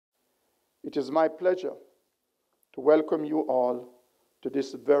It is my pleasure to welcome you all to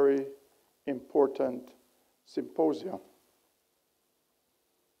this very important symposium.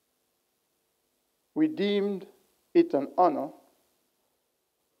 We deemed it an honor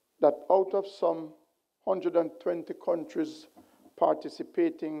that out of some 120 countries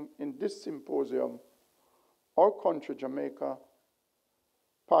participating in this symposium, our country, Jamaica,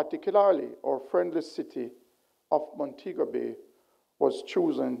 particularly our friendly city of Montego Bay, was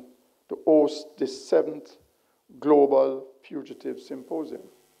chosen to host the 7th Global Fugitive Symposium.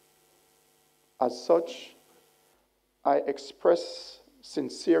 As such, I express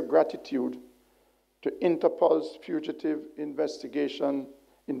sincere gratitude to Interpol's Fugitive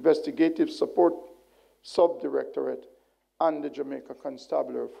Investigative Support Subdirectorate and the Jamaica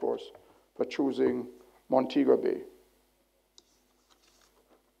Constabulary Force for choosing Montego Bay.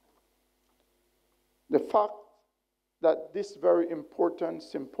 The fact that this very important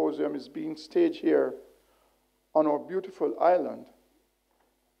symposium is being staged here on our beautiful island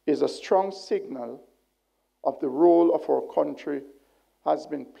is a strong signal of the role of our country has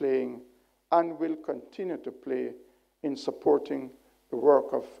been playing and will continue to play in supporting the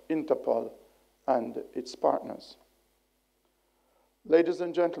work of Interpol and its partners. Ladies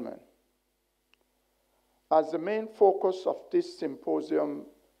and gentlemen, as the main focus of this symposium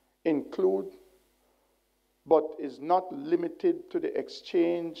include, but is not limited to, the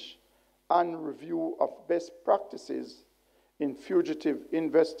exchange and review of best practices in fugitive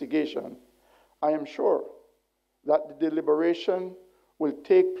investigation, I am sure that the deliberation will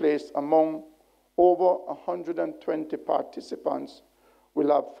take place among over 120 participants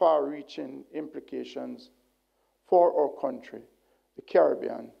will have far-reaching implications for our country, the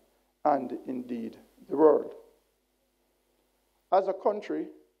Caribbean, and indeed the world. As a country,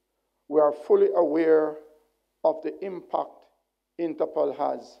 we are fully aware of the impact Interpol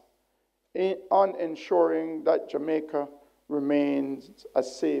has on ensuring that Jamaica remains a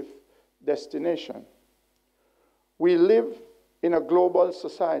safe destination. We live in a global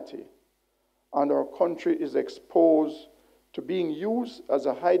society, and our country is exposed to being used as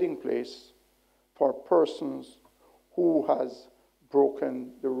a hiding place for persons who has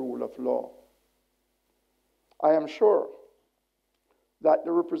broken the rule of law. I am sure that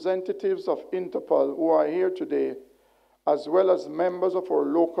the representatives of Interpol who are here today, as well as members of our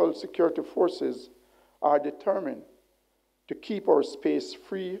local security forces, are determined to keep our space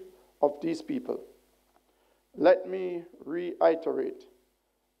free of these people. Let me reiterate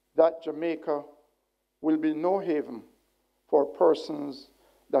that Jamaica will be no haven for persons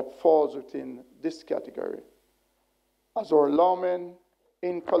that falls within this category, as our lawmen,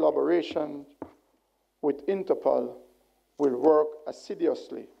 in collaboration with Interpol, will work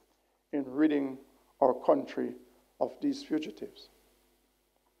assiduously in ridding our country of these fugitives.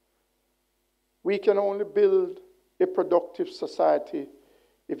 We can only build a productive society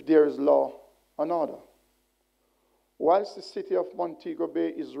if there is law and order. Whilst the city of Montego Bay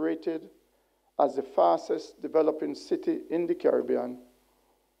is rated as the fastest developing city in the Caribbean,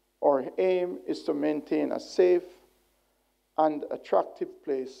 our aim is to maintain a safe and attractive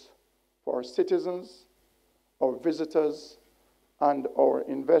place for our citizens, our visitors, and our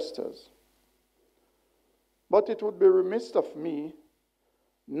investors. But it would be remiss of me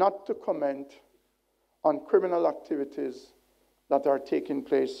not to comment on criminal activities that are taking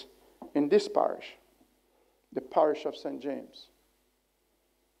place in this parish, the parish of St. James.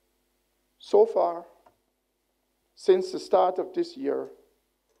 So far, since the start of this year,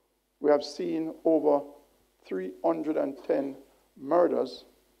 we have seen over 310 murders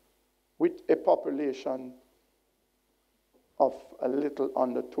with a population of a little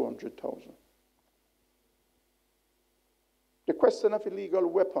under 200,000. The question of illegal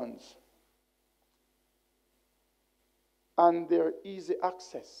weapons and their easy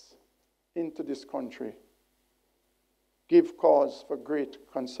access into this country give cause for great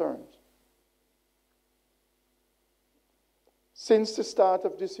concern. Since the start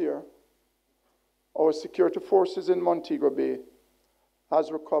of this year, our security forces in Montego Bay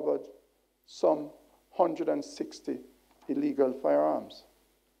has recovered some 160 illegal firearms.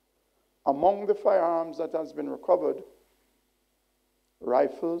 Among the firearms that has been recovered,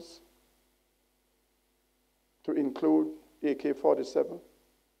 rifles, to include AK-47,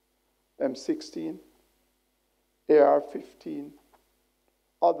 M16, AR-15,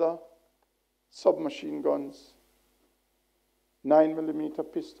 other submachine guns,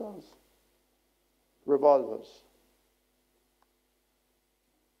 9mm pistols, revolvers.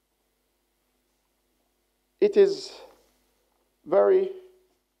 It is very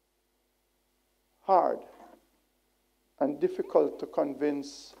hard and difficult to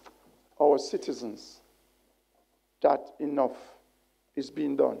convince our citizens that enough is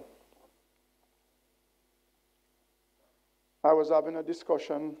being done. I was having a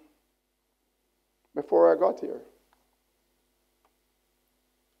discussion before I got here.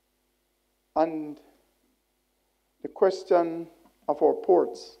 And the question of our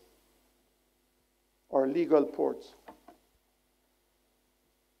ports, our legal ports,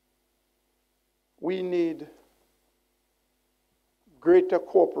 we need greater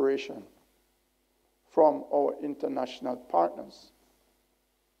cooperation from our international partners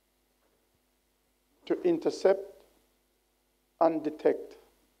to intercept and detect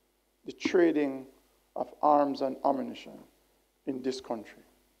the trading of arms and ammunition in this country.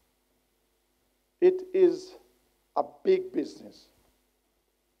 It is a big business.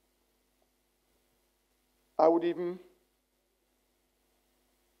 I would even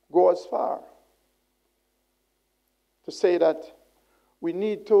go as far to say that we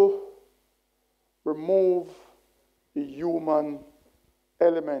need to remove the human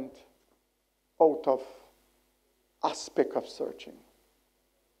element out of aspect of searching.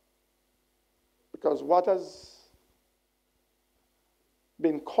 Because what has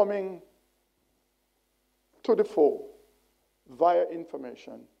been coming to the fore via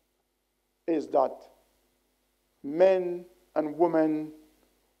information is that men and women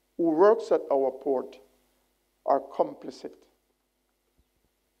who works at our port are complicit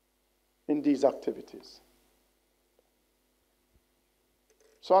in these activities.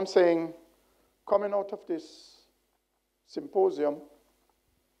 So I'm saying, coming out of this symposium,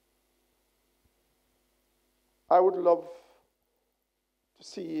 I would love to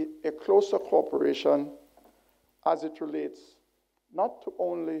see a closer cooperation as it relates not to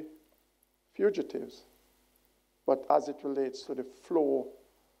only fugitives, but as it relates to the flow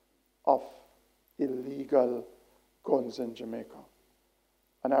of illegal guns in Jamaica.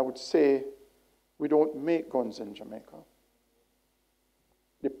 And I would say we don't make guns in Jamaica.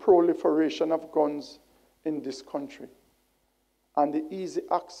 The proliferation of guns in this country and the easy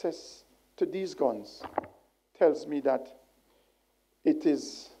access to these guns tells me that it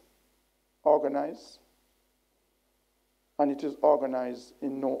is organized, and it is organized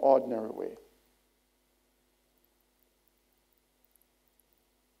in no ordinary way.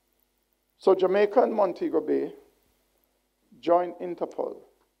 So Jamaica and Montego Bay join INTERPOL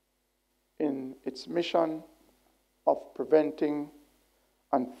in its mission of preventing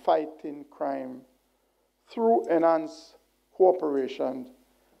and fighting crime through enhanced cooperation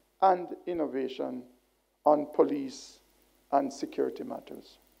and innovation on police and security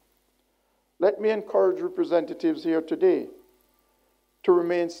matters. Let me encourage representatives here today to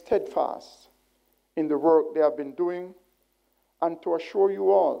remain steadfast in the work they have been doing and to assure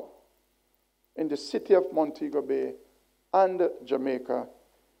you all in the city of Montego Bay and Jamaica,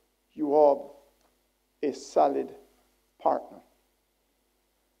 you have a solid partner.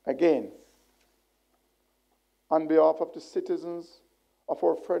 Again, on behalf of the citizens of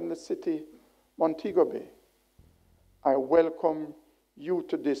our friendly city, Montego Bay, I welcome you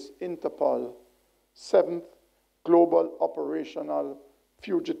to this INTERPOL 7th Global Operational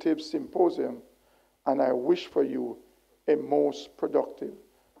Fugitive Symposium, and I wish for you a most productive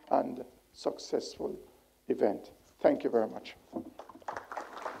and successful event. Thank you very much.